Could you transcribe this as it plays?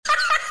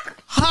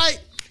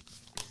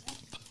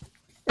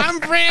I'm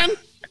Fran.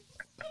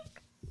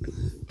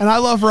 And I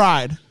love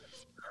Ride.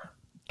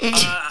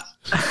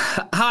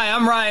 Hi,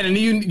 I'm Ryan, and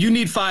you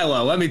need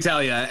Philo, let me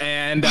tell you.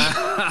 And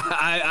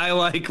I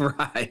like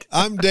Ride.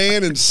 I'm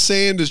Dan, and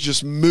sand is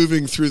just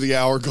moving through the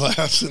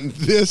hourglass, and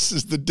this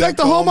is the Deck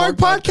the Hallmark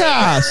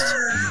podcast.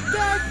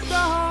 Deck the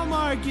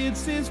Hallmark,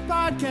 it's his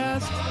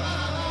podcast.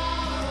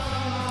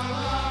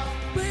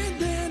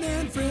 Brandon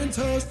and friends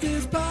host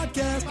his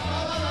podcast.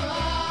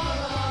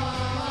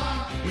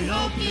 We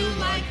hope you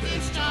like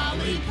this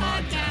jolly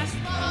podcast.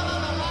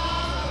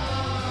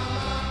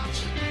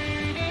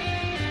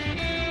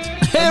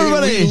 Hey,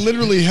 everybody. We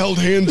literally held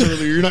hands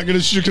earlier. You're not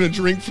just gonna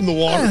drink from the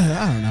water.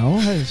 I don't know.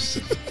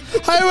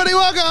 Hi, everybody.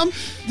 Welcome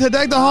to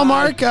Deck the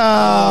Hallmark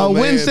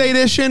Wednesday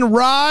edition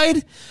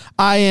Ride.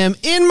 I am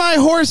in my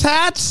horse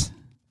hat,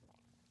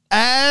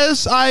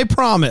 as I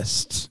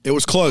promised. It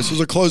was close. It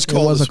was a close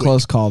call. It was a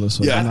close call this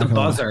week. Yeah, I'm the not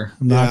gonna buzzer.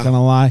 I'm not going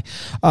to lie.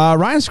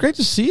 Ryan, it's great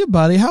to see you,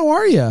 buddy. How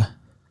are you?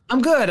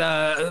 I'm good.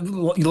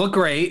 You look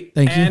great.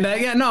 Thank you.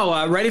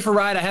 And ready for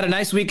Ride. I had a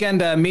nice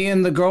weekend. Me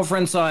and the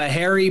girlfriend saw a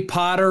Harry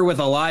Potter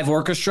with a live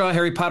orchestra,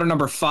 Harry Potter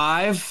number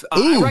 5.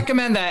 I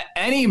recommend that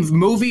any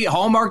movie,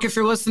 Hallmark, if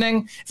you're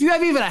listening, if you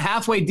have even a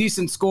halfway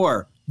decent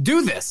score,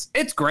 do this.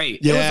 It's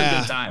great. Yeah. It was a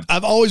good time.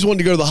 I've always wanted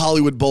to go to the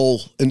Hollywood Bowl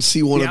and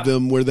see one of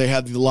them where they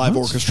have the live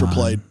orchestra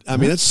played. I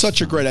mean, it's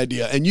such a great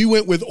idea. And you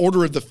went with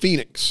Order of the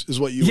Phoenix is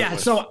what you went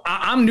with. So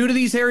I'm new to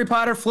these Harry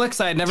Potter flicks.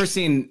 I had never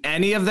seen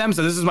any of them.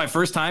 So this is my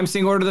first time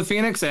seeing Order of the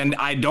Phoenix. And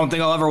I don't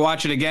think I'll ever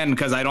watch it again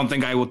because I don't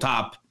think I will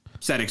top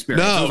said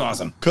experience. No, it was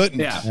awesome.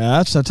 Couldn't. Yeah,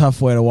 that's a tough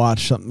way to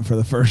watch something for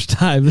the first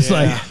time. It's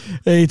like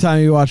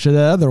anytime you watch it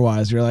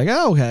otherwise, you're like,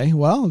 oh, okay,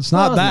 well, it's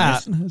not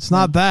that. Nice. It's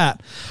not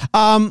that.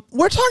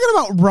 We're talking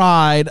about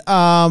Ride.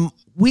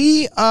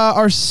 We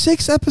are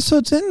 6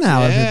 episodes in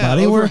now,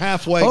 everybody. We're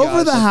halfway,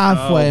 over the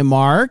halfway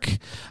mark.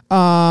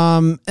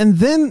 And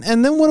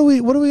then what are we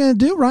going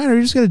to do, Ryan? Are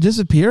you just going to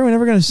disappear? We're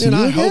never going to see you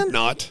again? I hope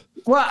not.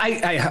 Well,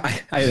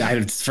 I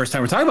it's the first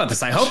time we're talking about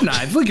this. I hope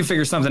not. If we can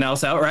figure something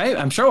else out, right?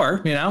 I'm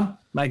sure,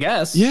 I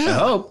guess. Yeah. I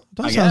hope.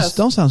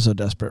 Don't sound so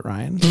desperate,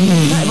 Ryan.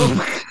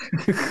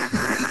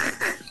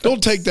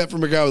 Don't take that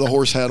from a guy with a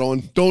horse hat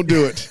on. Don't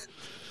do it.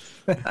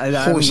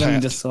 Horse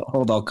hat. Just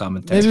hold all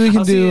commentary. Maybe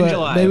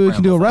we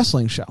can do a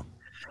wrestling show.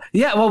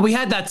 Yeah, well, we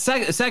had that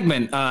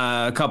segment.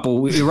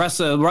 We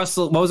wrestle.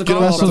 What was it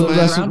called?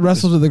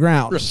 Wrestle to the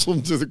ground. Wrestle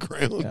him to the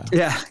ground.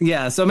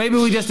 Yeah. So maybe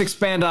we just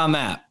expand on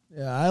that.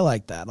 Yeah, I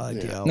like that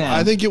idea. Yeah.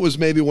 I think it was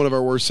maybe one of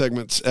our worst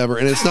segments ever,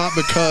 and it's not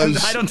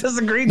because I don't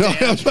disagree. No,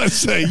 I was about to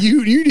say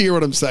you hear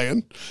what I'm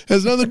saying. It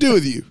has nothing to do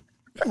with you.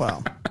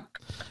 Well,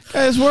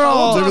 guys, we're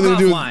all everything to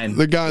do with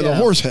the guy in the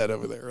horse head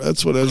over there.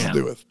 That's what it has to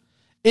do with.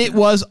 It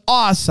was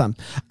awesome.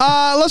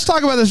 Let's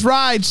talk about this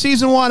Ride,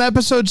 season 1,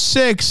 episode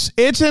 6.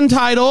 It's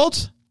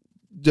entitled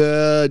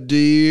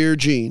Dear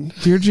Gene.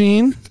 Dear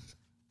Gene.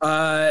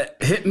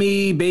 Hit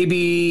me,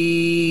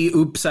 baby.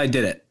 Oops, I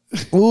did it.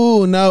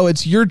 Ooh, no,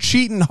 it's You're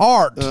Cheatin'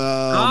 Hard.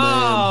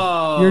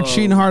 Oh, man. You're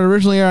Cheatin' Hard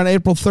originally aired on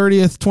April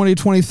 30th,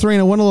 2023,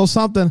 and it went a little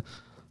something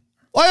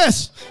like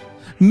this.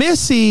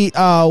 Missy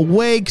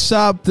wakes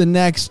up the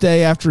next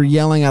day after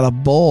yelling at a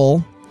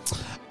bull,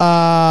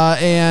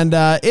 and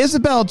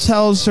Isabel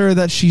tells her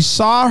that she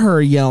saw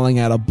her yelling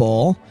at a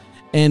bull,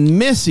 and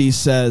Missy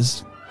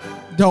says,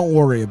 don't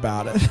worry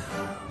about it.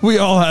 We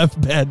all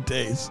have bad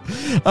days.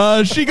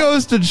 She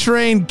goes to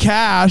train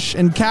Cash,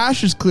 and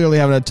Cash is clearly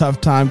having a tough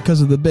time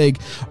because of the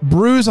big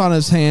bruise on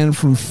his hand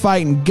from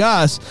fighting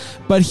Gus,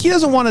 but he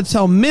doesn't want to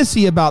tell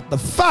Missy about the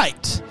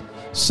fight.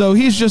 So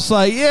he's just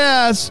like,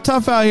 yeah, it's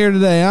tough out here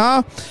today,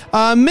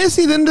 huh?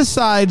 Missy then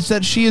decides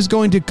that she is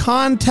going to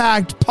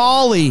contact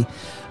Polly.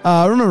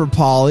 Remember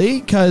Polly,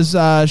 because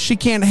she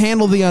can't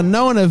handle the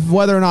unknown of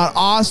whether or not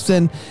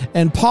Austin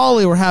and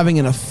Polly were having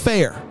an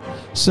affair.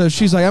 So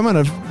she's like, I'm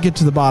going to get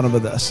to the bottom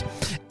of this.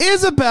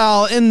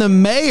 Isabel and the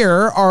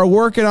mayor are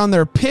working on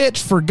their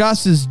pitch for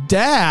Gus's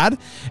dad,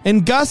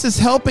 and Gus is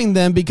helping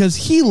them because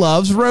he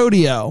loves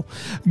rodeo.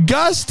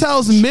 Gus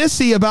tells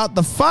Missy about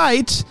the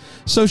fight,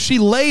 so she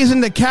lays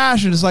into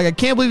Cash and is like, I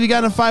can't believe you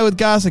got in a fight with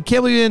Gus. I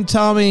can't believe you didn't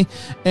tell me.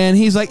 And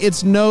he's like,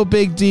 it's no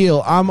big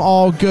deal. I'm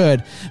all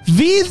good.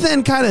 V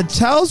then kind of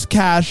tells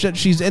Cash that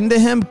she's into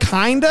him,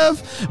 kind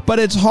of, but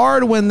it's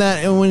hard when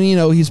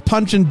he's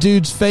punching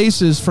dudes'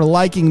 faces for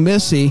liking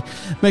Missy.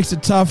 Makes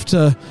it tough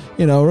to,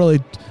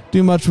 really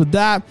do much with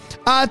that.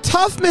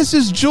 Tough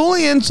misses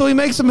Julian, so he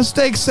makes a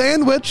mistake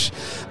sandwich.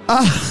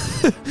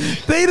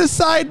 They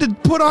decide to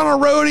put on a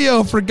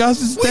rodeo for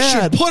Gus's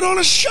dad. We should put on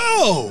a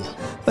show.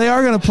 They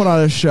are going to put on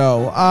a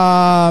show.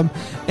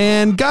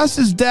 And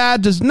Gus's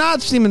dad does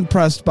not seem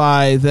impressed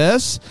by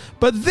this.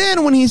 But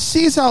then when he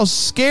sees how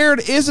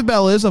scared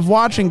Isabel is of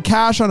watching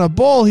Cash on a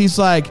bull, he's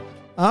like,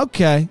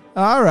 okay,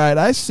 all right,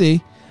 I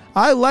see.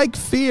 I like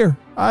fear.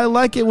 I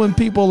like it when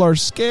people are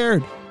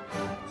scared.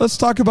 Let's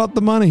talk about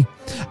the money.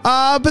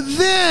 But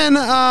then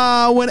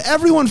when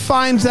everyone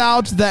finds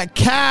out that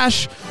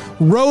Cash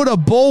rode a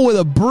bull with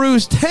a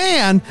bruised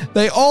hand,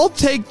 they all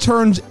take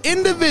turns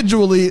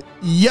individually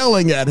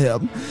yelling at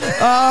him.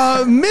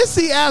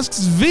 Missy asks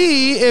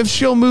V if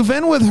she'll move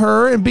in with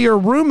her and be her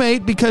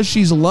roommate because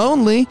she's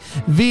lonely.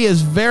 V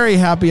is very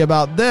happy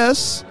about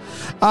this.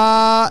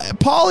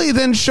 Polly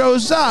then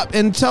shows up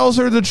and tells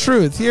her the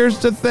truth. Here's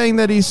the thing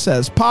that he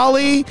says.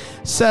 Polly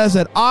says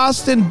that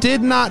Austin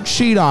did not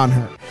cheat on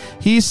her.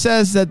 He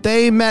says that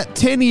they met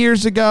 10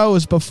 years ago. It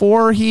was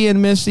before he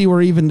and Missy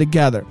were even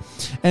together.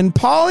 And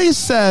Polly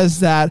says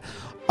that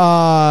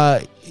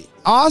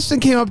Austin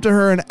came up to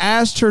her and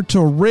asked her to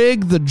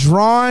rig the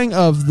drawing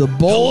of the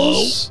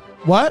bulls.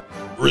 Hello? What?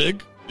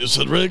 Rig? You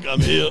said rig?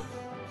 I'm here.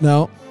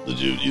 No. Did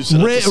you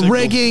said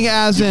rigging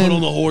as you in put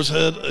on the horse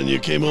head and you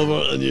came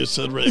over and you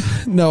said rig.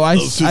 No,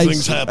 Those two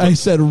things happened. I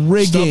said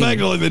rigging. Stop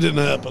acting like they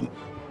didn't happen.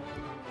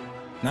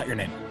 Not your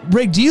name.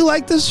 Rig, do you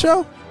like this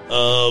show?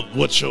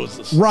 What show is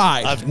this?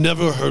 Ride. I've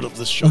never heard of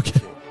this show.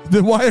 Okay.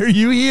 Then why are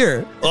you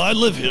here? Well, I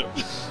live here.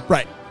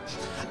 Right.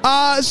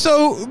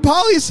 So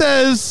Polly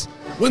says,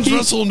 when's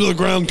Wrestle Him to the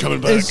Ground coming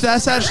back?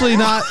 That's actually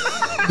not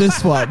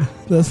this one.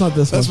 That's not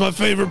this That's one. my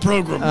favorite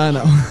program. I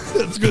know.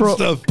 That's good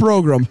stuff.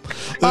 Program.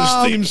 There's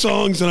theme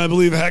songs, and I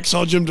believe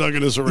Hacksaw Jim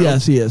Duggan is around.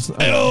 Yes, he is.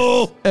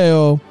 Ayo!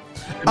 Ayo.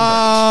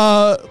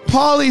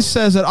 Polly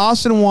says that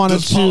Austin wanted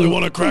Does Polly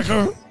want a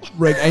cracker?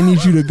 Rick, I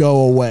need you to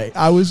go away.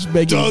 I was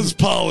making. Does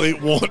Polly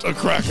want a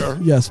cracker?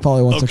 Yes,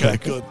 Polly wants a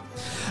cracker. Okay,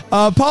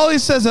 good. Polly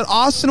says that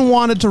Austin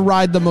wanted to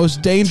ride the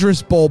most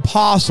dangerous bull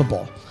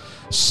possible.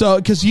 So,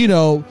 because, you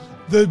know,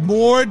 the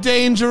more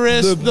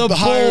dangerous the bull,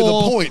 higher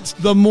the points.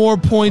 The more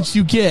points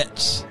you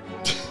get.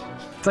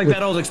 It's like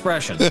that old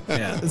expression.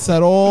 Yeah. It's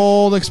that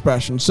old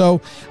expression. So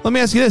let me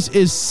ask you this.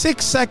 Is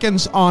 6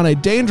 seconds on a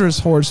dangerous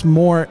horse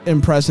more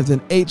impressive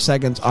than 8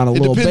 seconds on a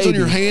little baby? It depends on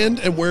your hand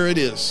and where it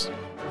is.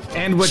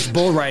 And which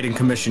bull riding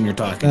commission you're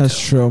talking That's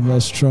to. true.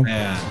 That's true.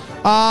 Yeah.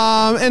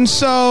 And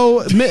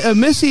so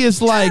Missy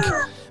is like,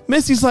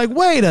 Missy's like,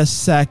 wait a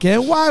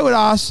second. Why would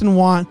Austin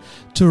want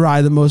to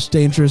ride the most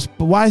dangerous?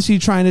 But why is he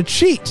trying to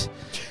cheat?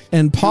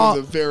 And Paul,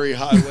 the very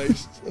high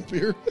waist up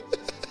here.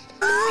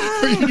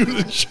 Are you doing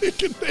the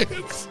chicken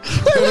dance?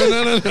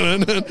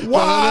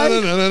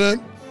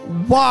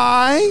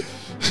 Why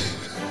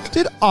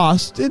did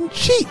Austin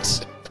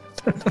cheat?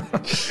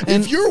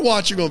 And if you're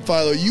watching on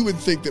Philo, you would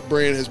think that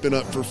Bran has been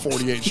up for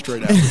 48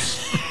 straight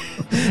hours.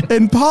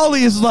 And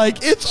Polly is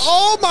like, it's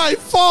all my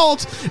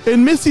fault.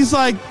 And Missy's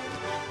like,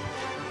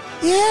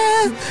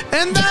 yeah.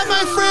 And that,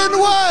 my friend,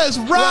 was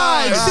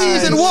Ride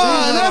Season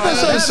 1,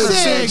 Episode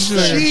 6,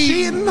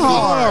 Cheatin'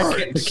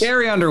 Hard. The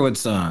Carrie Underwood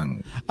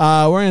song.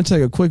 We're going to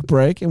take a quick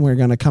break, and we're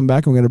going to come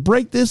back, and we're going to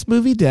break this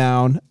movie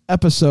down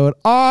episode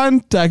on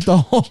Deck the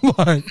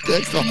Hallmark.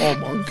 Deck the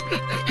Hallmark.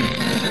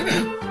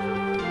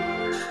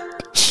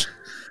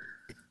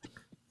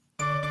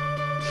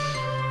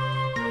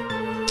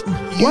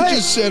 You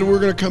just said we're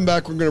going to come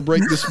back. We're going to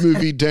break this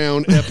movie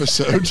down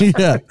episode.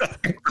 Yeah.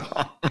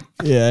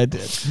 Yeah, I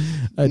did.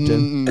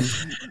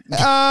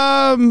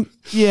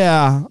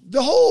 Yeah.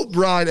 The whole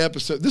Ride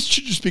episode. This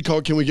should just be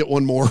called "Can We Get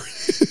One More?"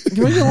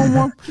 Can we get one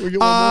more? Can we get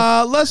one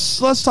more?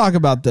 Let's talk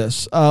about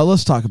this.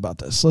 Let's talk about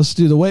this. Let's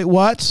do the wait.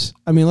 What?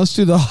 I mean, let's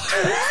do the.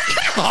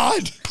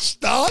 God,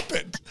 stop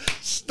it!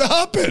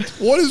 Stop it!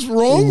 What is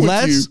wrong with you?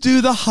 Let's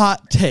do the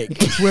hot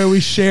take. It's where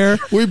we share.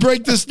 We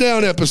break this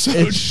down episode.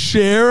 And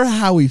share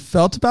how we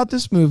felt about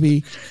this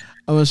movie.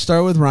 I'm going to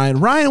start with Ryan.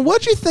 Ryan,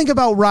 what'd you think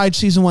about Ride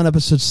Season 1,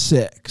 Episode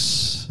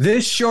 6?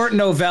 This short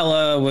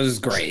novella was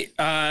great.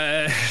 Good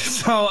on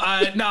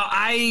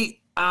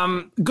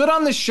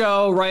the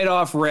show right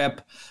off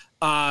rip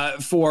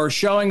for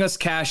showing us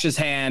Cash's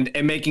hand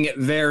and making it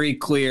very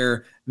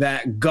clear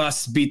that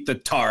Gus beat the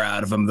tar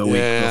out of him the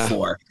week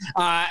before.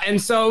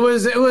 And so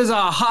it was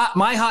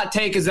my hot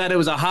take is that it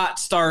was a hot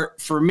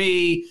start for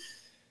me.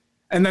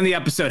 And then the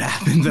episode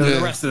happened. The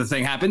rest of the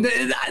thing happened.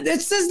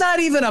 This is not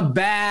even a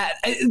bad.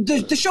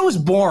 The show is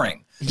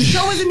boring. The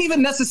show isn't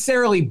even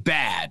necessarily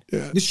bad.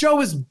 Yeah. The show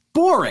is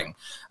boring.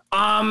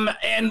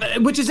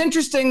 And which is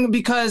interesting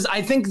because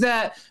I think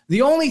that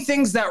the only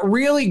things that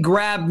really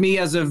grabbed me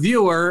as a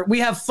viewer, we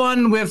have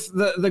fun with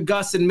the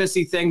Gus and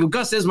Missy thing.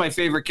 Gus is my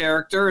favorite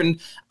character, and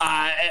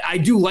I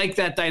do like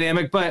that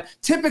dynamic. But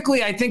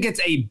typically, I think it's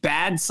a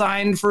bad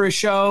sign for a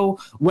show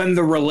when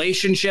the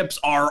relationships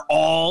are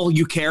all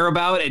you care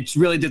about. It's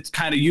really just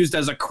kind of used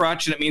as a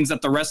crutch, and it means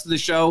that the rest of the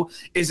show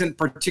isn't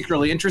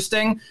particularly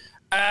interesting.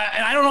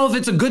 And I don't know if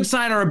it's a good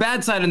sign or a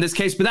bad sign in this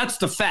case, but that's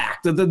the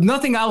fact.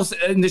 Nothing else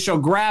in the show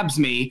grabs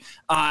me,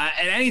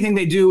 and anything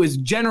they do is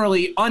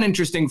generally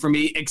uninteresting for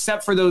me,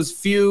 except for those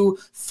few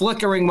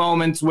flickering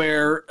moments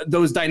where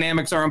those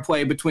dynamics are in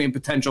play between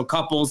potential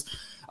couples.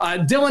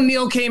 Dylan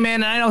Neal came in,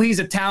 and I know he's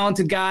a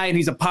talented guy and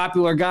he's a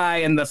popular guy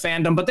in the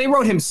fandom, but they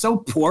wrote him so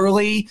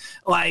poorly,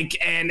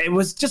 and it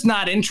was just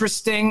not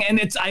interesting. And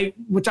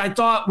which I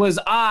thought was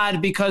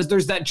odd because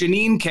there's that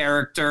Janine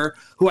character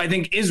who I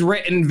think is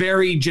written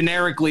very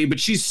generically, but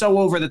she's so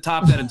over the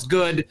top that it's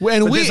good.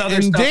 Dan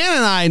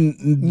and I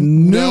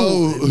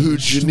know who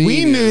Janine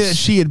we knew is. that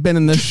she had been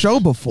in this show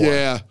before.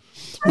 Yeah.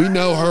 We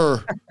know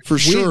her for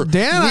sure. We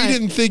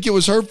didn't think it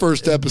was her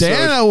first episode.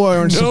 Dana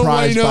weren't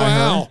surprised by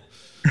her.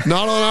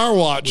 Not on our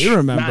watch. You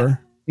remember.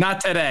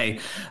 Not today.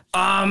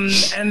 And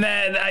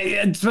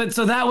then,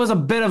 so that was a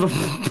bit of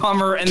a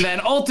bummer. And then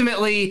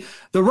ultimately,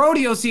 the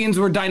rodeo scenes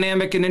were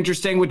dynamic and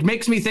interesting, which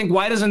makes me think,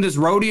 why doesn't this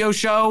rodeo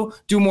show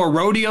do more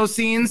rodeo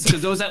scenes?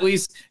 Because those at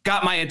least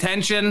got my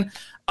attention.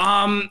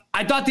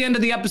 I thought the end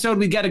of the episode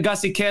we'd get a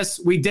Gussie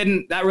kiss. We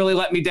didn't. That really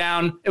let me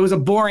down. It was a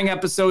boring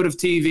episode of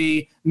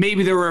TV.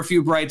 Maybe there were a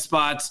few bright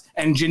spots.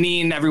 And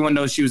Janine, everyone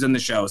knows she was in the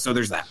show. So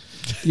there's that.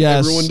 Yes.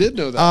 Everyone did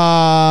know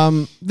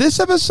that. This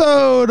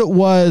episode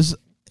was,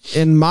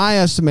 in my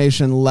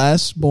estimation,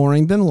 less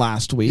boring than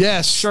last week.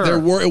 Yes, sure.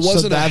 It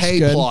wasn't a hay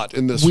plot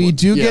in this one. We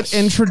do get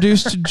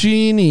introduced to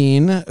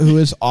Jeanine, who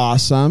is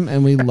awesome,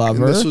 and we love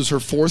her. This was her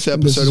fourth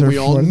episode, and we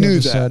all knew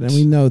that. And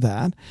we know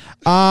that.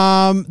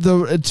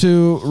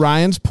 To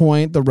Ryan's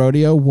point, the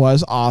rodeo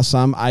was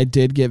awesome. I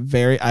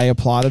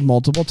applauded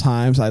multiple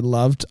times. I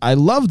loved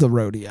the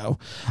rodeo.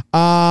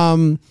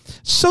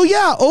 So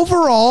yeah,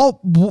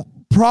 overall,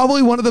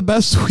 probably one of the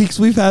best weeks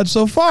we've had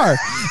so far.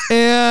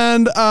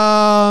 And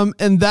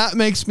that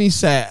makes me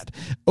sad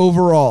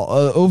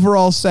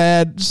overall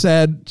sad.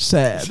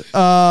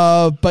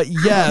 But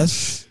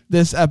yes,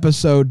 this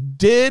episode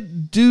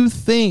did do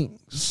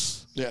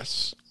things.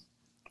 Yes.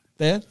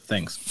 Dad?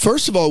 Thanks.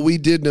 First of all, we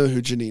did know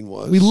who Janine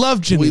was. We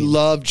love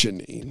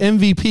Janine.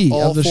 MVP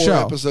of the show. All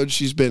 4 episodes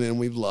she's been in,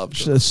 we've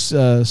loved her.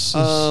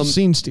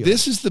 Scene stealer.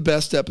 This is the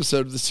best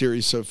episode of the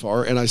series so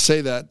far, and I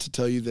say that to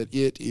tell you that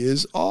it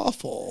is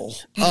awful.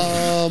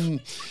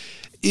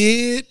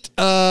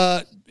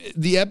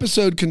 The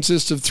episode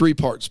consists of 3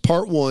 parts.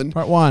 Part one,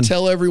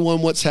 tell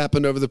everyone what's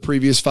happened over the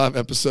previous 5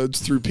 episodes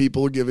through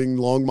people giving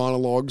long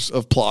monologues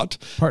of plot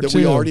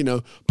we already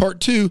know. Part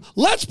 2,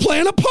 let's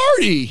plan a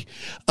party.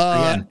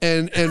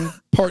 And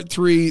part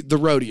 3, the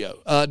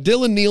rodeo.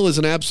 Dylan Neal is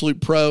an absolute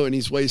pro, and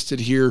he's wasted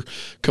here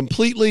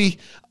completely.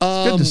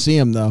 It's good to see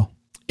him, though.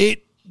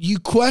 You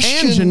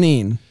question...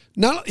 And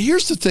Janine.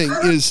 Here's the thing,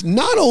 is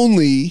not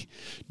only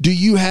do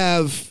you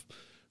have...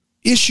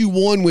 Issue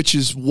 1, which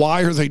is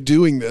why are they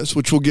doing this,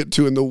 which we'll get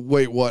to in the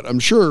wait what, I'm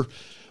sure.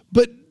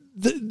 But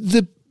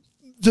the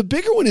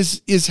bigger one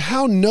is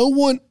how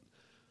nobody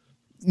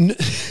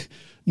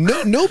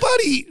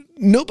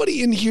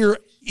in here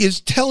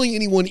is telling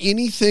anyone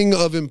anything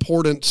of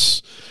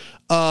importance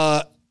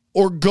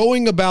or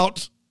going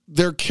about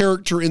their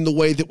character in the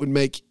way that would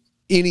make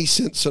any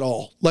sense at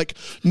all. Like,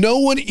 no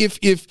one,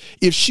 if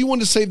she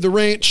wanted to save the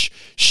ranch,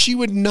 she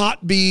would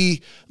not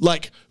be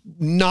like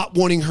not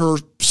wanting her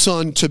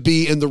son to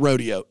be in the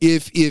rodeo.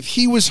 If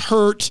he was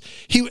hurt,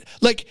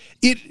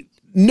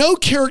 no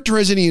character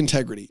has any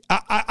integrity.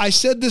 I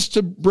said this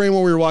to Brain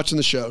while we were watching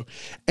the show,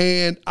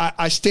 and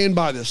I stand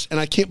by this, and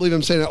I can't believe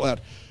I'm saying it out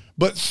loud.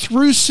 But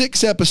through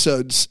 6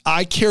 episodes,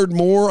 I cared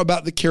more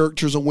about the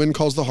characters on Wind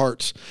Calls the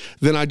Hearts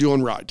than I do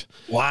on Ride.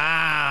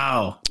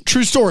 Wow.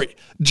 True story.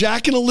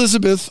 Jack and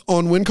Elizabeth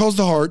on Wind Calls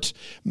the Heart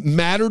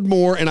mattered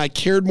more, and I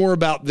cared more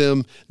about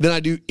them than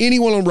I do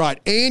anyone on Ride.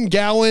 And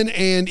Gowan,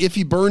 and if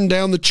he burned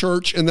down the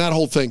church and that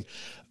whole thing.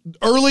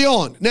 Early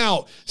on.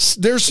 Now,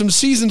 there's some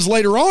seasons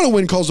later on in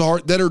Wind Calls the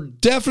Heart that are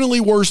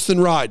definitely worse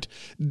than Ride.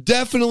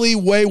 Definitely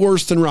way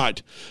worse than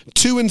Ride.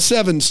 2 and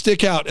 7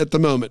 stick out at the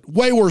moment.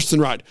 Way worse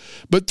than Ride.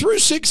 But through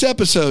 6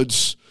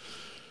 episodes,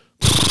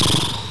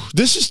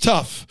 this is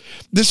tough.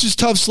 This is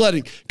tough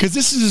sledding because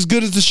this is as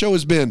good as the show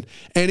has been,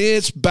 and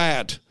it's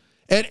bad.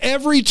 At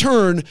every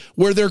turn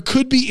where there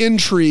could be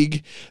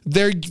intrigue,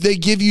 they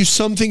give you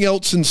something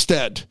else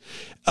instead.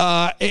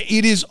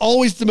 It is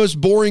always the most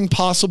boring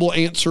possible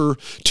answer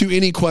to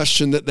any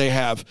question that they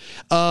have.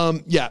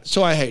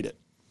 So I hate it.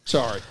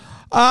 Sorry.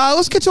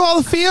 Let's get to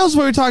all the feels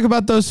where we talk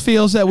about those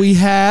feels that we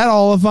had,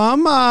 all of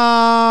them.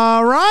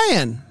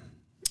 Ryan.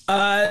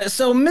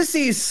 So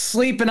Missy's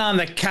sleeping on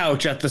the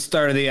couch at the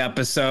start of the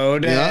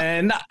episode,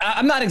 and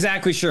I'm not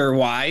exactly sure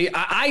why.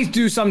 I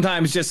do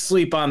sometimes just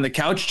sleep on the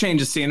couch,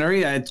 change the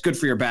scenery. It's good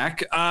for your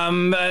back. I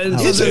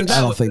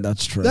don't think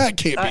that's true. That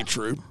can't be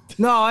true.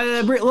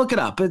 No, look it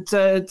up. It's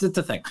a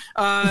thing.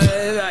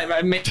 I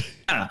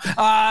don't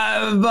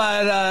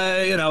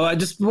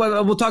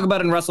know. We'll talk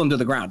about it and wrestle into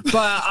the ground.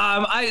 But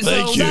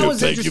that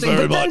was interesting. Thank you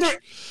very but much.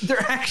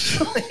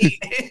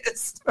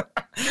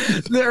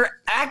 There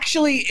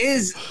actually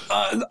is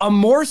a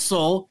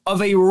morsel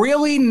of a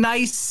really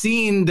nice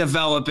scene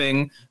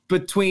developing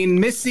between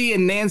Missy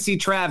and Nancy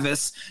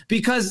Travis,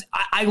 because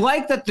I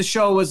like that the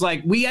show was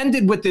like, we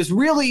ended with this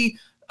really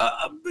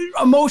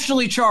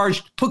emotionally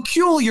charged,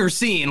 peculiar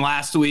scene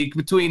last week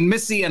between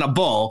Missy and a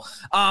bull.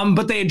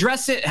 But they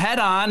address it head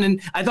on.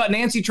 And I thought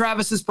Nancy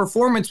Travis's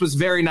performance was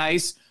very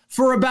nice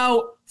for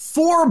about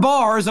 4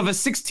 bars of a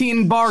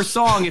 16-bar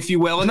song, if you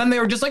will. And then they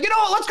were just like,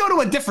 let's go to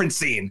a different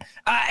scene.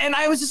 And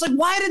I was just like,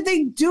 why did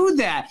they do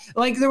that?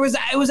 Like, it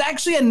was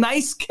actually a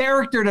nice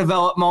character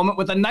develop moment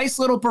with a nice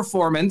little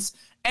performance.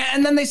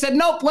 And then they said,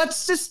 nope,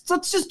 let's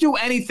just do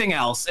anything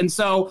else. And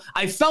so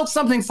I felt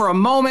something for a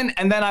moment,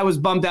 and then I was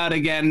bummed out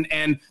again.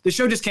 And the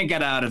show just can't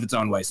get out of its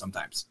own way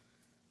sometimes.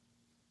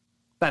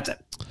 That's it.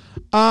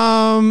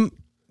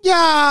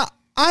 Yeah,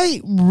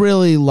 I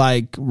really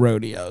like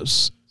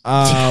rodeos.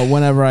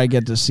 Whenever I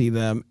get to see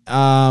them.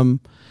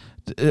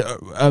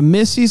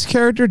 Missy's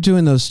character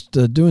doing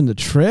the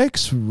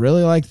tricks,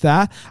 really like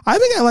that. I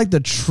think I like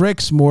the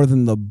tricks more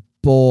than the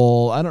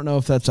bull. I don't know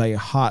if that's a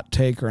hot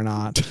take or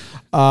not,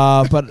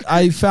 but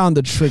I found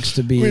the tricks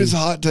to be. I mean, it's a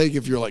hot take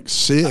if you're like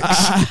 6.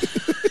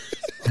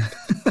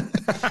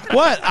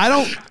 What?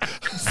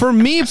 For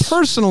me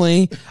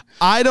personally,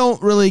 I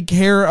don't really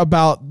care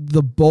about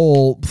the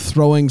bull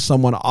throwing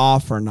someone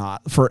off or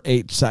not for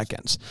 8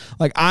 seconds.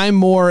 Like, I'm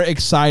more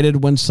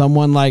excited when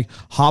someone like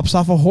hops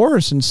off a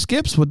horse and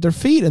skips with their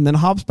feet and then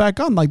hops back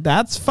on. Like,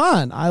 that's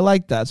fun. I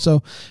like that.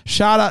 So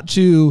shout out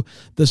to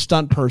the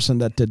stunt person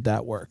that did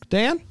that work.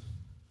 Dan?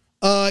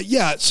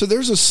 Yeah. So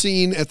there's a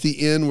scene at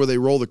the end where they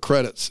roll the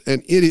credits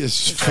and it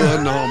is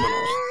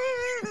phenomenal.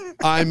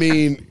 I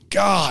mean,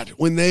 God,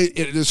 when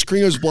the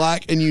screen goes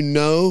black and you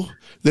know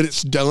that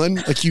it's done,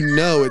 like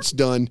it's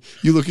done.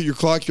 You look at your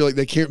clock, you're like,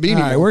 they can't be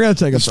anymore. All right, we're going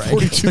to take a break.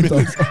 42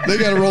 minutes. They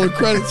got to roll the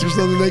credits. There's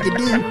nothing they can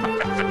do.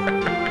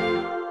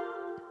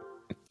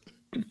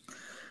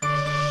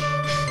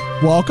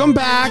 Welcome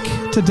back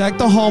to Deck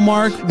the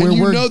Hallmark. And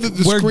you know that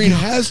the screen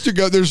has to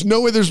go. There's no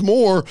way there's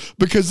more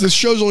because this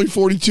show's only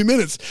 42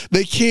 minutes.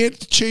 They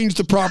can't change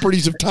the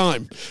properties of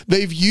time.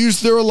 They've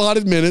used their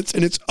allotted minutes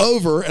and it's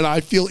over, and I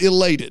feel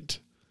elated.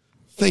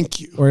 Thank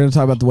you. We're going to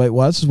talk about the Wait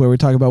What. This is where we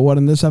talk about what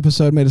in this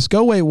episode made us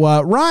go, wait,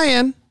 what?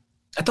 Ryan.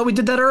 I thought we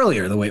did that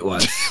earlier, the Wait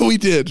What. We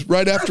did,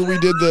 right after we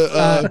did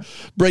the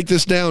Break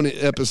This Down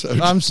episode.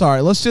 I'm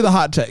sorry. Let's do the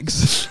hot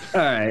takes.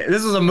 All right.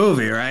 This is a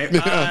movie, right?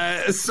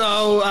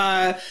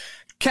 Yeah.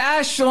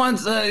 Cash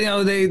wants,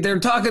 they're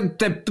talking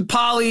that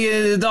Polly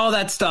is all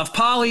that stuff.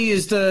 Polly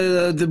is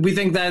we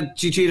think that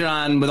she cheated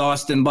on with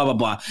Austin, blah, blah,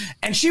 blah.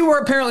 And she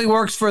apparently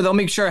works for, they'll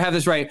make sure I have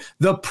this right,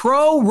 the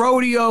Pro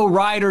Rodeo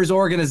Riders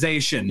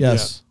Organization.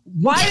 Yes. Yeah.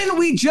 Why didn't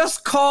we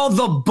just call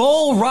the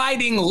Bull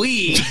Riding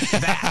League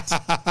that?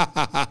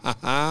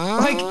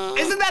 Like,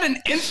 isn't that an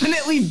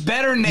infinitely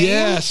better name?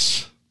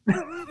 Yes.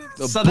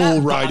 The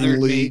Bull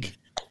Riding League.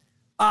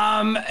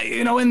 In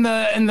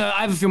the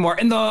I have a few more.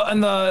 In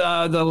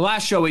the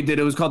last show we did,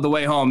 it was called The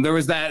Way Home. There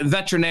was that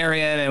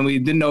veterinarian, and we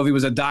didn't know if he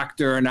was a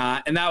doctor or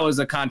not, and that was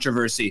a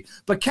controversy.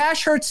 But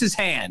Cash hurts his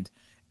hand,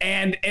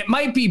 and it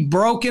might be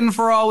broken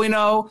for all we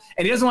know,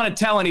 and he doesn't want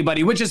to tell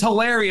anybody, which is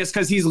hilarious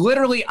because he's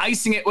literally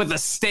icing it with a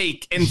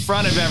steak in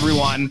front of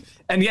everyone,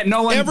 and yet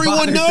no one.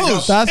 Everyone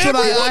knows. That's what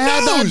I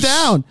had that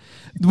down.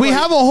 We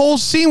have a whole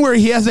scene where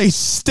he has a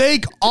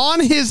steak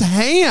on his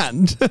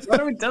hand. What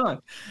are we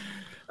doing?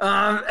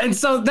 And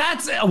so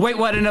that's a Wait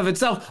What in of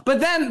itself.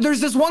 But then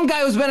there's this one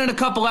guy who's been in a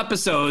couple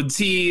episodes.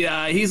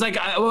 He's like,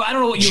 I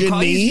don't know what you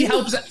call it. He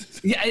helps.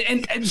 Yeah,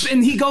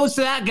 and he goes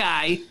to that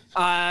guy.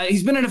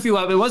 He's been in a few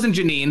of it. It wasn't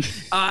Janine.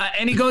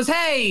 And he goes,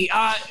 hey,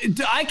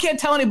 I can't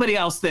tell anybody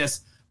else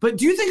this, but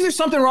do you think there's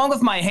something wrong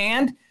with my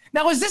hand?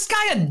 Now, is this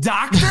guy a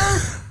doctor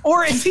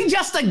or is he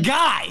just a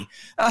guy?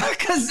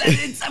 Because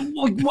he's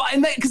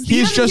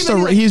just a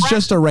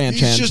ranch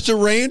hand. He's just a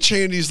ranch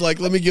hand. He's like,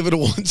 let me give it a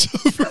once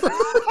over.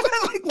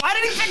 Why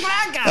did he pick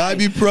that guy?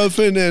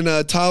 Ibuprofen and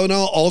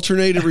Tylenol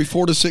alternate every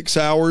 4 to 6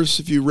 hours.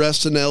 If you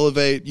rest and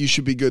elevate, you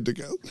should be good to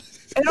go.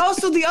 And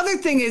also the other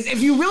thing is,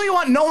 if you really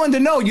want no one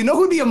to know, you know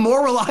who'd be a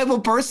more reliable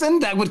person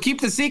that would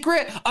keep the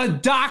secret? A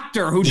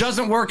doctor who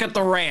doesn't work at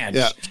the ranch.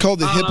 Yeah, it's called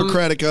the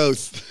Hippocratic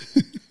Oath.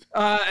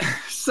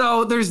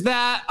 So there's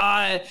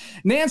that.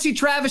 Nancy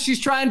Travis, she's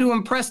trying to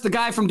impress the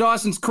guy from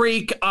Dawson's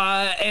Creek,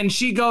 and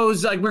she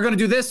goes like, "We're gonna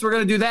do this, we're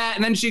gonna do that,"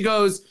 and then she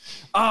goes,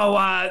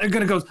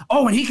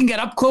 and he can get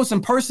up close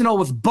and personal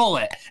with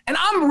Bullet. And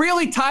I'm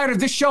really tired of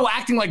this show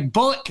acting like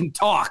Bullet can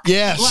talk.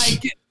 Yes,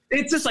 like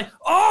it's just like,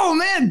 oh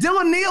man,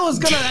 Dylan Neal is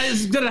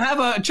gonna have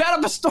a chat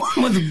up a storm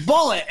with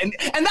Bullet, and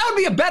that would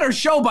be a better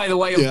show, by the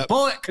way, if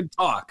Bullet could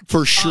talk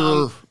for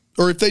sure.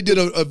 Or if they did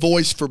a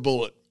voice for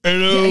Bullet.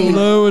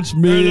 Hello, it's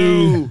me.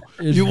 Hello.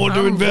 You want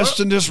to invest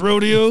in this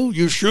rodeo?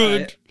 You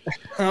should.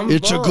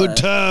 It's Bullet. A good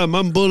time.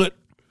 I'm Bullet.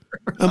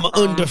 I'm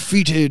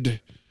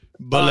undefeated.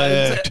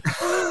 Bullet.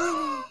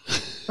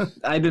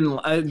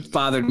 It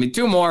bothered me.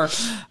 Two more.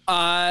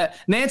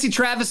 Nancy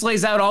Travis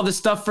lays out all the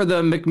stuff for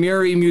the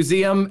McMurray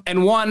Museum,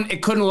 and one,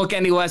 it couldn't look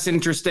any less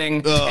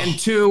interesting. And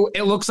two,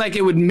 it looks like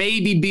it would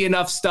maybe be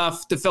enough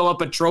stuff to fill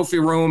up a trophy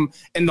room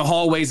in the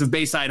hallways of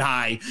Bayside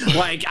High.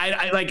 Like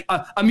I like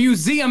a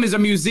museum is a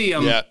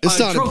museum. Yeah, it's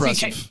not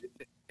impressive.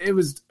 It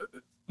was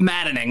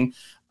maddening.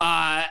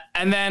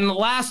 And then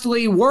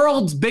lastly,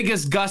 world's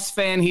biggest Gus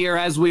fan here,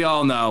 as we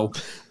all know.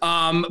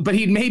 But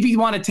he'd maybe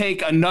want to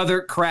take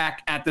another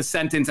crack at the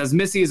sentence as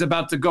Missy is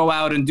about to go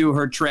out and do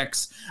her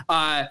tricks.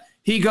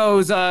 He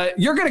goes,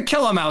 you're going to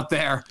kill him out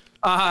there.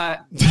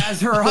 As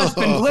her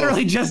husband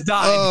literally just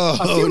died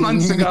a few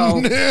months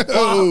ago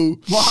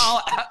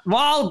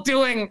while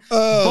doing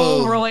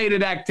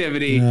bull-related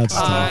activity.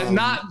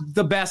 Not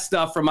the best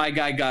stuff for my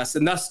guy Gus,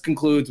 and thus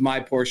concludes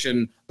my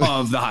portion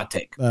of the hot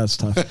take. That's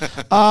tough.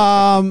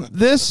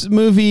 This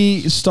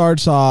movie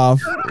starts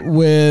off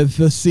with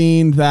the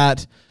scene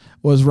that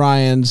was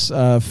Ryan's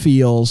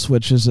feels,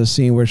 which is a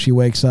scene where she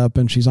wakes up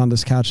and she's on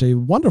this couch, a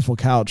wonderful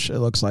couch, it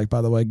looks like,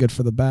 by the way, good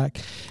for the back.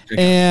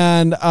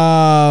 And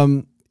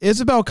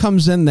Isabel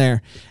comes in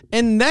there,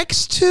 and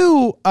next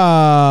to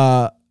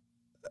her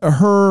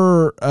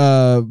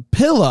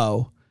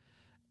pillow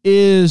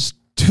is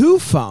 2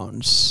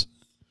 phones,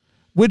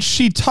 which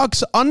she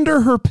tucks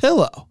under her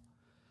pillow.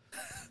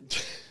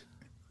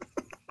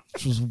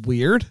 Which was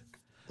weird.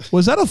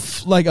 Was that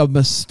a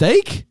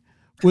mistake?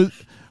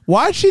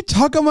 Why'd she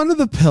tuck them under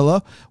the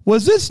pillow?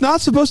 Was this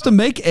not supposed to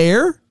make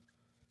air?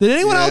 Did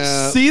anyone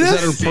else see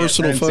this? Is that her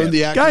personal phone?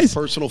 The actor's Guys,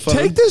 personal phone?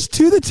 take this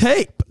to the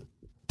tape.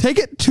 Take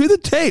it to the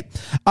tape.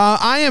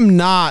 I am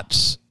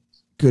not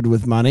good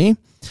with money,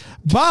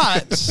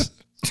 but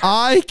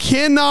I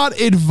cannot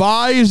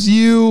advise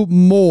you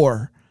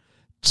more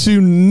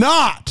to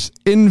not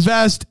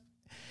invest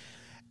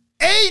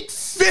 8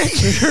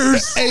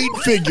 figures. 8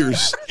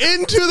 figures.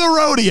 Into the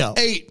rodeo.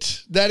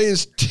 8. That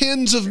is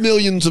tens of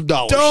millions of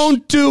dollars.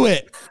 Don't do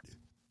it.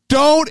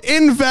 Don't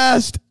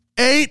invest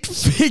 8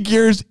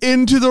 figures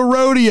into the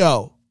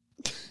rodeo.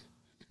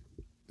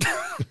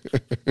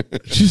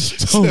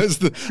 Just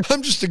don't.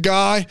 I'm just a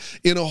guy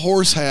in a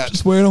horse hat.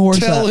 Just wearing a horse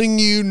hat. Telling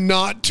you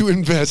not to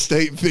invest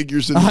 8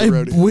 figures into the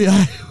rodeo.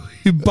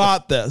 We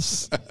bought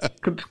this.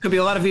 Could be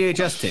a lot of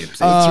VHS tapes.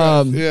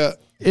 That's right.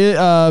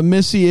 Yeah.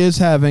 Missy is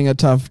having a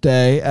tough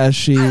day as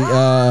she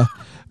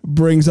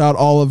brings out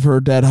all of her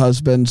dead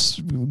husband's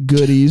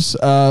goodies,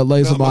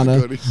 lays them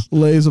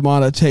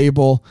on a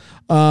table.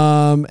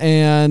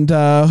 And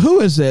who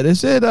is it?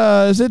 Is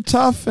it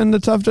Tough? And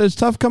is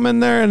Tough come in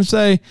there and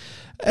say,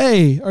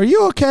 "Hey, are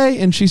you okay?"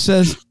 And she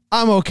says,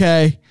 "I'm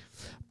okay."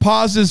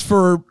 Pauses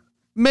for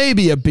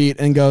maybe a beat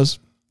and goes,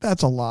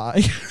 "That's a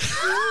lie."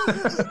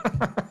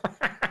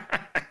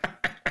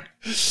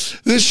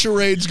 This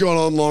charade's going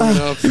on long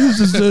enough. This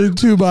is doing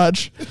too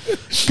much.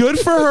 Good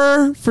for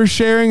her for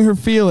sharing her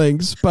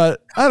feelings,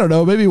 but I don't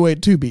know. Maybe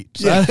wait 2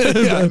 beats. Yeah,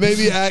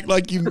 maybe act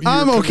like you're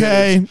I'm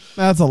okay. committed.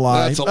 That's a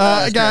lie. That's a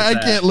lie. I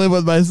can't live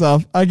with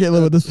myself. I can't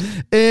live with this.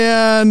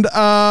 And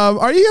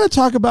are you going to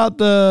talk about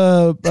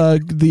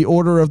the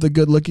order of the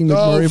good-looking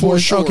McMurray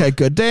boys? Sure. Okay,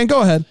 good. Dan,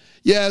 go ahead.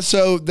 Yeah,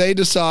 so they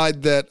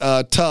decide that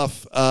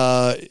Tough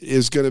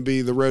is going to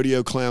be the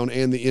rodeo clown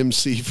and the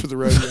MC for the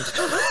rodeo,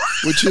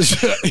 which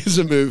is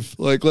a move.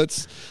 Like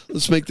let's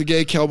make the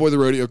gay cowboy the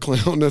rodeo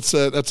clown. That's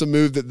a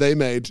move that they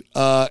made,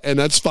 and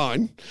that's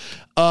fine.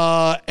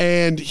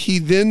 And he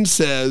then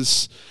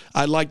says,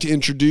 "I'd like to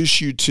introduce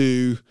you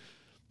to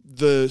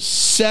the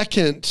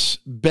second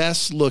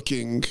best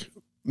looking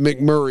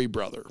McMurray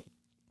brother."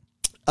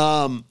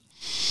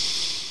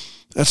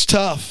 That's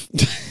tough.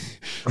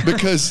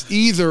 Because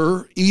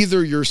either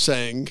you're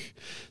saying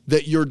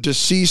that your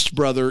deceased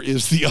brother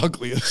is the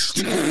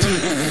ugliest,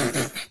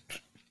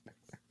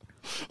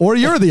 or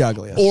you're the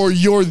ugliest, or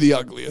you're the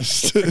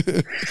ugliest.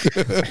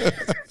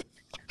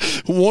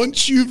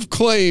 Once you've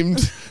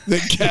claimed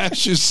that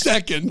Cash is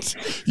second,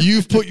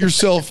 you've put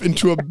yourself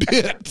into a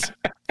bit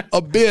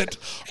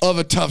of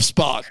a tough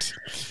spot.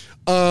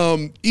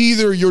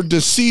 Either your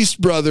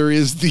deceased brother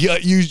is the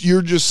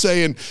you're just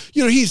saying,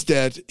 he's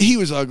dead. He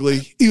was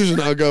ugly. He was an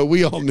uggo.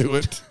 We all knew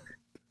it.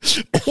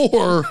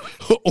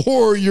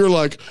 Or you're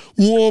like,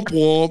 womp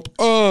womp,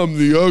 I'm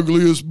the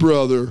ugliest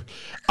brother.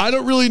 I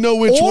don't really know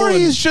which one. Or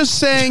he's just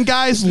saying,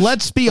 guys,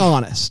 let's be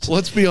honest.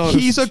 Let's be honest.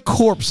 He's a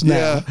corpse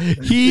now. Yeah.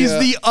 He's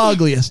the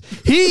ugliest.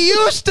 He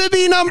used to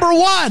be number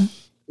 1.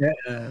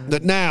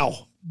 But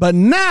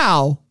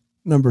now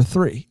number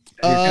 3.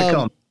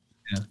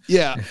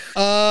 Yeah,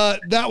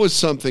 that was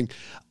something.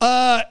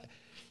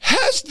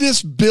 Has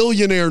this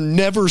billionaire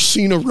never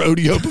seen a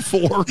rodeo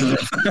before?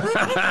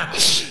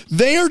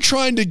 They are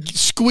trying to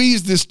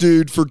squeeze this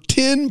dude for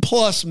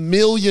 $10+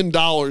 million.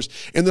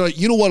 And they're like,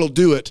 you know what'll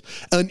do it?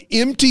 An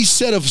empty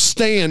set of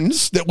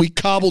stands that we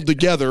cobbled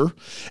together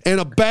and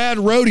a bad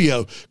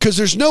rodeo. Because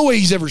there's no way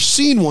he's ever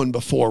seen one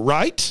before,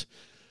 right?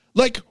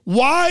 Like,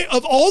 why,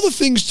 of all the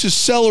things to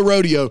sell a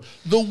rodeo,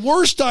 the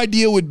worst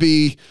idea would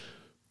be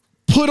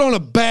put on a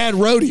bad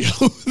rodeo.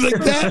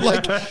 Like that,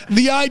 like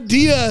the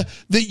idea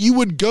that you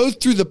would go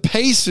through the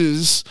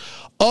paces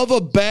of a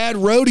bad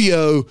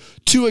rodeo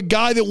to a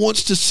guy that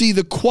wants to see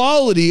the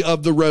quality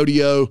of the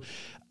rodeo,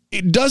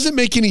 it doesn't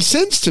make any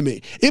sense to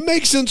me. It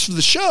makes sense for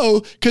the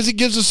show because it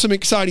gives us some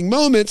exciting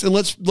moments and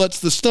lets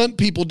the stunt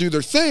people do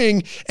their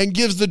thing and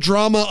gives the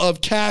drama of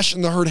Cash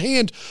and the hurt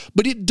hand.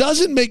 But it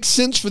doesn't make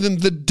sense for them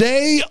the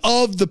day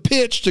of the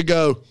pitch to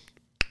go,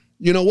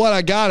 you know what,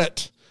 I got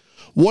it.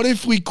 What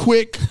if we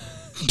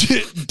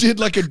did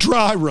like a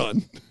dry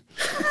run?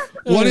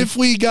 What if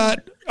we got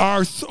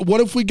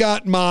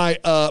my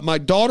my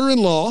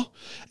daughter-in-law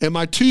and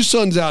my 2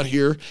 sons out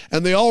here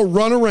and they all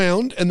run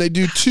around and they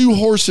do 2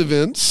 horse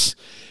events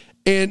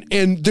and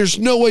there's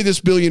no way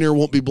this billionaire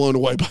won't be blown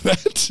away by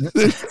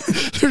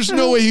that. There's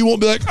no way he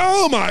won't be like,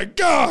 oh my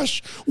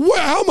gosh,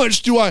 how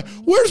much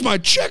where's my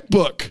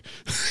checkbook?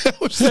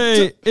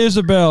 Hey,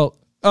 Isabel,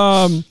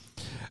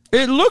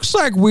 it looks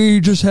like we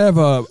just have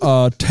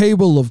a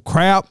table of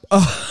crap.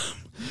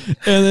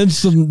 and then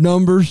some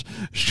numbers.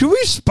 Should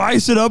we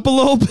spice it up a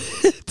little bit?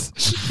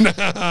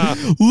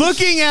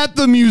 Looking at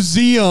the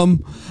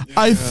museum,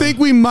 I think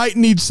we might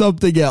need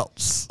something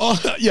else.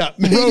 Yeah,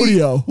 maybe.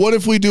 Rodeo. What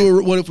if we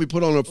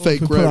put on a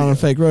fake rodeo? Put on a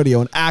fake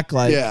rodeo and act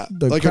like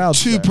the like a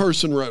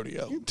two-person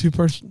rodeo.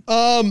 Two-person.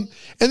 And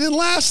then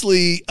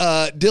lastly,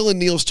 Dylan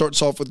Neal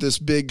starts off with this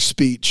big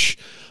speech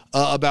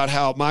about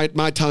how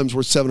my time's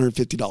worth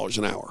 $750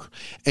 an hour,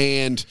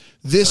 and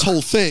this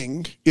whole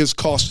thing is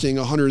costing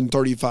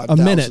 $135,000 a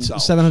minute.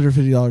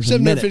 $750 a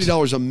minute.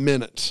 $750 a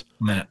minute.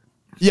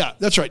 Yeah,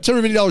 that's right.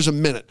 $750 a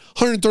minute.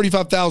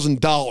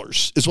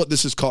 $135,000 is what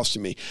this is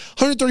costing me.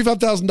 $135,000 at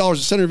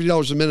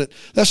 $750 a minute.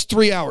 That's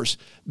 3 hours.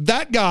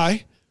 That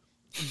guy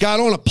got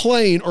on a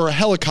plane or a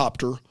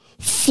helicopter,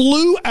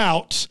 flew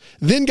out,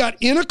 then got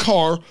in a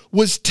car,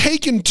 was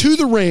taken to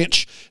the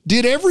ranch,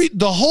 did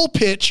the whole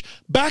pitch,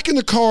 back in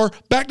the car,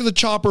 back to the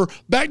chopper,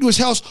 back to his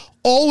house,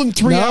 all in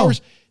 3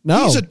 hours.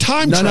 No, he's a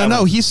time traveler.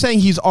 No. He's saying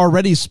he's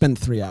already spent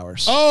 3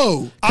 hours.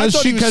 Oh, I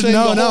thought he was saying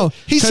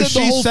he said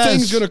the whole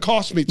thing's going to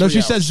cost me 3 hours.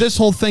 No, she says this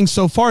whole thing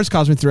so far has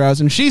cost me 3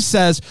 hours, and she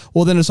says,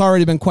 well, then it's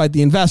already been quite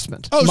the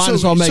investment. Oh, might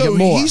as well make it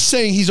more. He's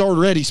saying he's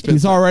already spent.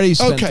 He's already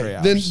spent 3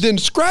 hours. Then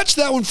scratch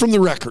that one from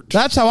the record.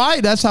 That's how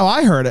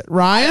I heard it.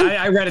 Ryan,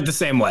 I read it the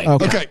same way.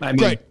 Okay,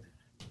 great.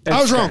 I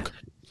was wrong.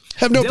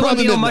 Have no problem.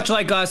 Dylan Neal, much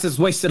like us, has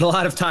wasted a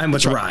lot of time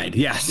with the ride.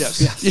 Yes.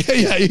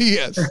 Yeah,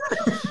 yes.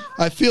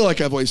 I feel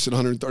like I've wasted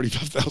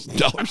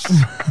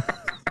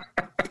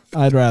 $135,000.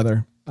 I'd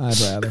rather.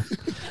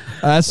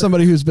 As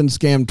somebody who's been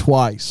scammed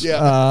twice.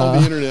 Yeah, on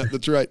the internet.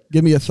 That's right.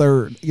 Give me a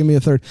third. Is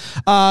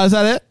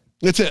that it?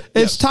 That's it.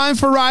 It's time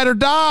for Ride or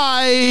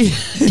Die.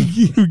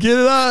 Get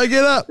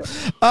up.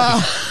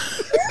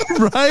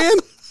 Ryan?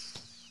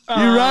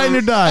 You riding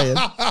or dying?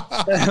 My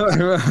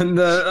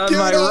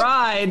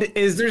ride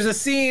is there's a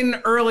scene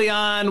early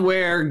on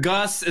where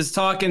Gus is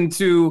talking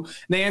to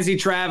Nancy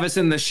Travis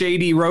and the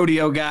shady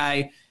rodeo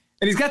guy,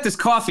 and he's got this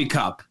coffee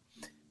cup,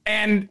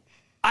 and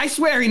I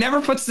swear he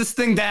never puts this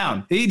thing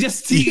down. He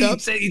takes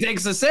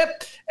a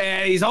sip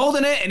and he's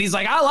holding it and he's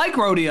like, I like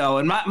rodeo.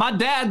 And my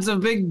dad's a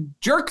big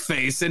jerk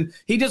face and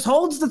he just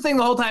holds the thing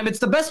the whole time. It's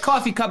the best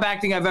coffee cup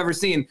acting I've ever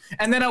seen.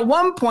 And then at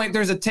one point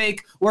there's a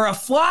take where a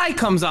fly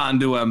comes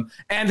onto him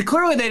and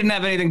clearly they didn't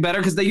have anything better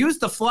because they used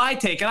the fly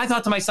take. And I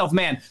thought to myself,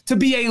 man, to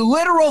be a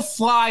literal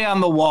fly on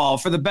the wall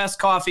for the best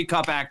coffee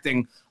cup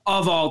acting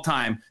of all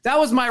time. That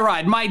was my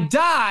ride. My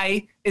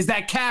die is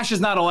that Cash is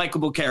not a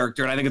likable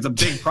character, and I think it's a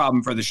big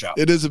problem for the show.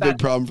 It is a big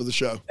problem for the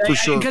show, for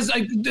sure. Because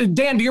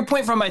Dan, to your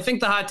point from I think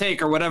the hot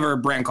take or whatever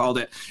Brand called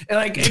it,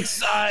 like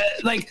it's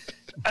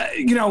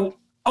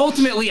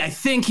ultimately I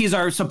think he's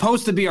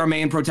supposed to be our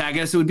main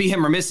protagonist. It would be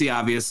him or Missy,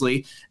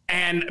 obviously,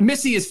 and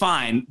Missy is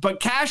fine,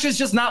 but Cash is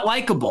just not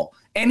likable.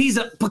 And he's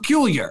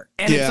peculiar.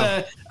 And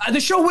the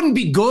show wouldn't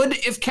be good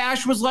if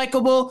Cash was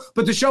likable,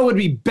 but the show would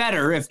be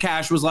better if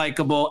Cash was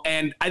likable.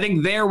 And I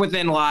think there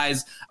within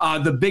lies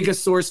the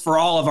biggest source for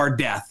all of our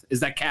death is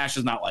that Cash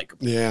is not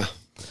likable. Yeah.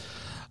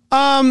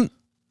 I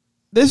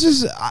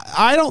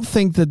don't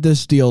think that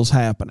this deal's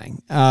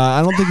happening.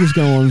 I don't think he's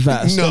going to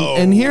invest. No.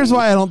 And here's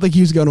why I don't think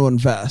he's going to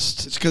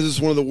invest. It's because it's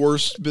one of the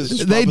worst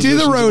business They do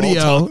the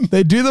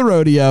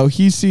rodeo.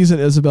 He sees that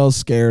Isabel's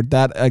scared.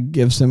 That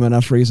gives him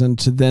enough reason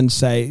to then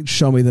say,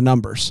 show me the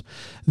numbers.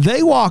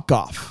 They walk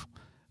off.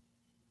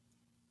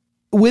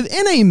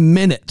 Within a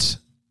minute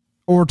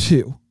or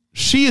two,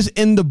 she is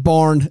in the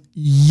barn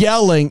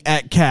yelling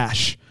at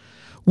Cash,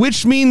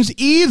 which means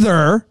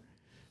either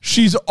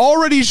she's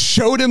already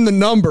showed him the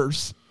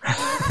numbers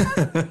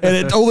and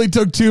it only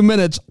took 2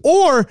 minutes,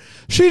 or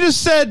she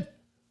just said,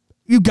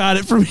 you got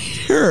it from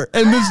here.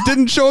 And this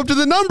didn't show up to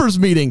the numbers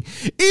meeting.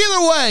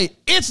 Either way,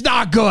 it's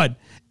not good.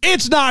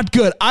 It's not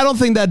good. I don't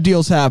think that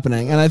deal's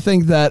happening. And I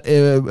think that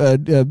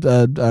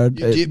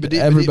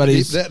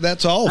everybody's...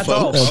 That's all,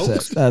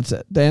 folks. That's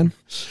it. Dan?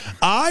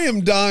 I am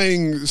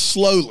dying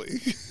slowly.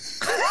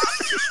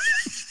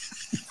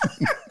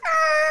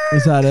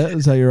 Is that it?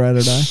 Is that your ride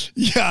or die?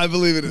 Yeah, I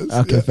believe it is.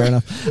 Okay, fair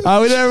enough. We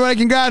did, everybody.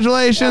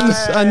 Congratulations.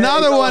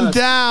 Another one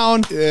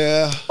down.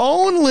 Yeah.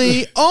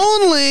 Only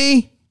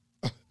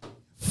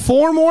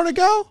 4 more to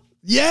go?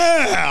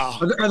 Yeah.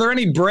 Are there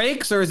any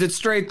breaks or is it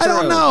straight through?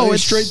 I don't know.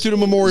 It's straight through to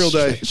Memorial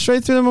Day.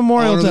 Straight through to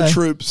Memorial Day. The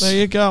troops. There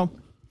you go.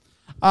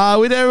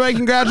 We did, everybody.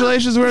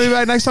 Congratulations. We're going to be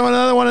back next time on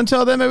another one.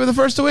 Until then, maybe the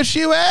first to wish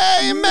you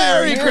a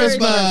Merry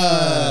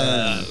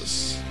Christmas.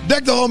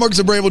 Deck the Hallmark is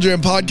a Bramble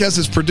Jam podcast.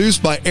 It's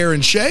produced by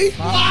Aaron Shea.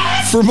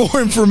 For more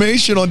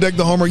information on Deck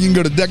the Hallmark, you can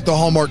go to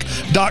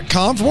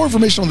deckthehallmark.com. For more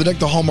information on the Deck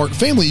the Hallmark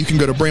family, you can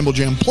go to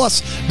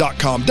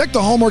bramblejamplus.com. Deck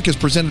the Hallmark is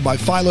presented by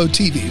Philo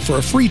TV. For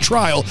a free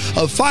trial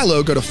of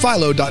Philo, go to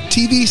philo.tv/DTH.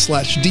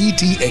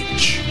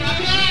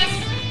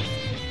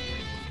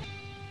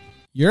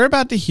 You're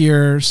about to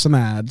hear some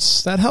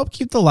ads that help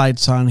keep the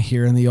lights on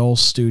here in the old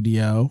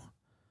studio.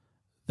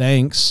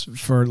 Thanks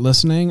for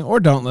listening or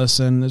don't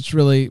listen. It's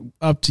really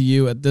up to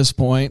you at this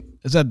point.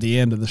 It's at the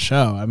end of the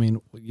show. I mean,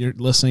 you're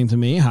listening to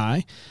me.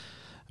 Hi.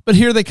 But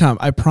here they come.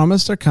 I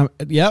promise they're coming.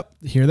 Yep,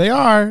 here they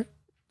are.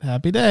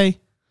 Happy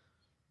day.